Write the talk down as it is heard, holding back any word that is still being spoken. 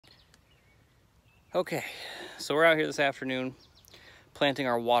Okay, so we're out here this afternoon planting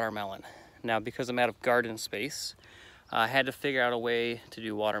our watermelon. Now, because I'm out of garden space, I had to figure out a way to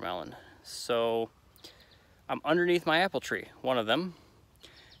do watermelon. So I'm underneath my apple tree, one of them,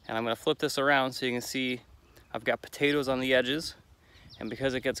 and I'm gonna flip this around so you can see I've got potatoes on the edges, and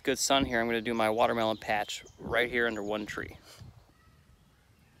because it gets good sun here, I'm gonna do my watermelon patch right here under one tree.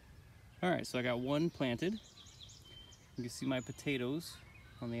 All right, so I got one planted. You can see my potatoes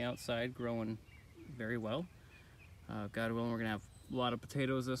on the outside growing very well. God willing, we're gonna have a lot of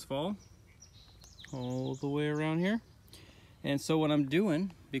potatoes this fall, all the way around here. And so what I'm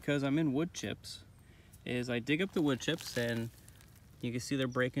doing, because I'm in wood chips, is I dig up the wood chips, and you can see they're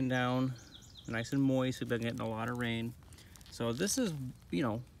breaking down nice and moist. We've been getting a lot of rain. So this is, you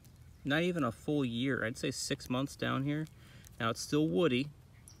know, not even a full year. I'd say 6 months down here. Now it's still woody,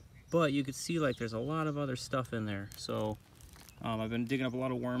 but you can see like there's a lot of other stuff in there. So I've been digging up a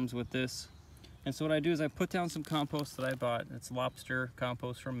lot of worms with this. And so what I do is I put down some compost that I bought. It's lobster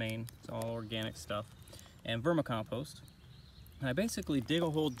compost from Maine. It's all organic stuff. And verma compost. And I basically dig a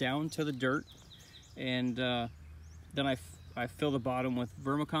hole down to the dirt, and then I fill the bottom with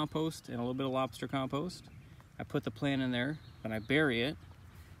verma compost and a little bit of lobster compost. I put the plant in there, and I bury it,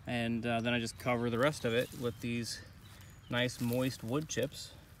 and then I just cover the rest of it with these nice moist wood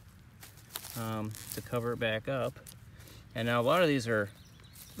chips to cover it back up. And now a lot of these are,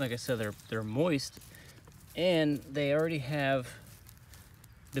 like I said, they're moist, and they already have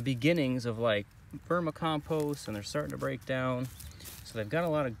the beginnings of like vermicompost, and they're starting to break down. So they've got a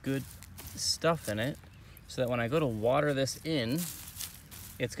lot of good stuff in it, so that when I go to water this in,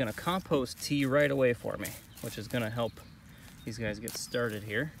 it's gonna compost tea right away for me, which is gonna help these guys get started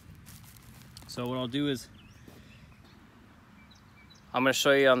here. So what I'll do is I'm gonna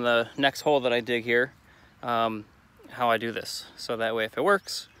show you on the next hole that I dig here how I do this. So that way, if it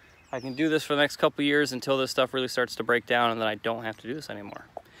works, I can do this for the next couple years until this stuff really starts to break down, and then I don't have to do this anymore.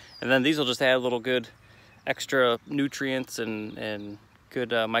 And then these will just add little good extra nutrients and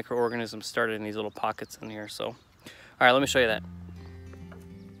good microorganisms started in these little pockets in here. So, all right, let me show you that.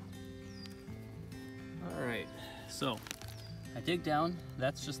 All right, so I dig down.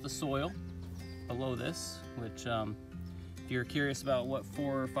 That's just the soil below this, which if you're curious about what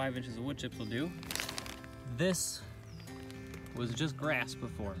 4 or 5 inches of wood chips will do, this was just grass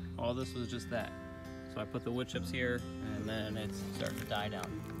before. All this was just that. So I put the wood chips here, and then it's starting to die down.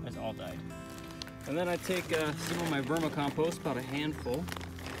 It's all died. And then I take some of my vermicompost, about a handful,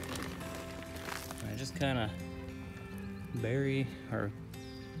 and I just kind of bury or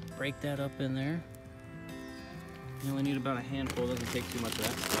break that up in there. You only need about a handful, doesn't take too much of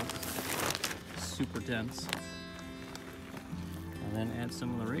that stuff. It's super dense. And then add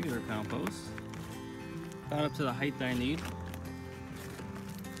some of the regular compost, about up to the height that I need.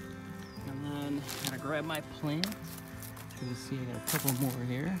 And then I'm gonna grab my plant. You can see I got a couple more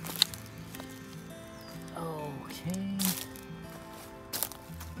here. Okay.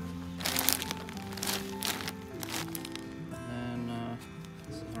 And then,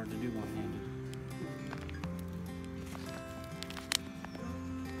 this is hard to do one-handed.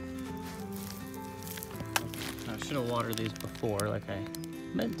 I should have watered these before like I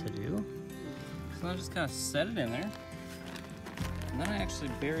meant to do. So I just kind of set it in there. And then I actually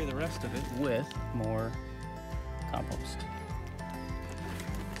bury the rest of it with more compost.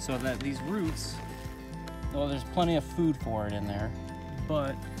 So that these roots, well, there's plenty of food for it in there,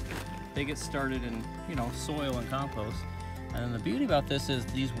 but they get started in, you know, soil and compost. And then the beauty about this is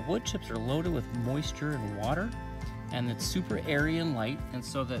these wood chips are loaded with moisture and water, and it's super airy and light, and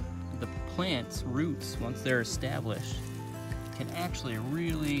so that the plant's roots, once they're established, can actually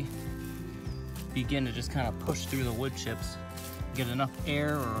really begin to just kind of push through the wood chips, get enough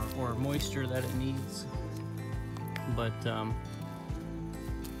air or moisture that it needs, but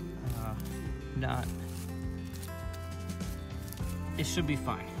not. It should be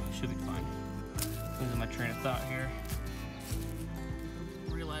fine. It should be fine. Losing my train of thought here.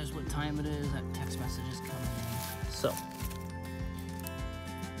 Realize what time it is. That text message is coming in. So,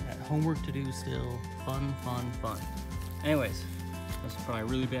 got homework to do still. Fun, fun, fun. Anyways, this is probably a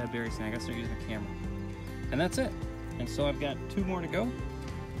really bad berry snack. I gotta start using the camera. And that's it. And so I've got 2 more to go.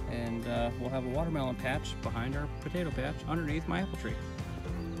 And we'll have a watermelon patch behind our potato patch underneath my apple tree.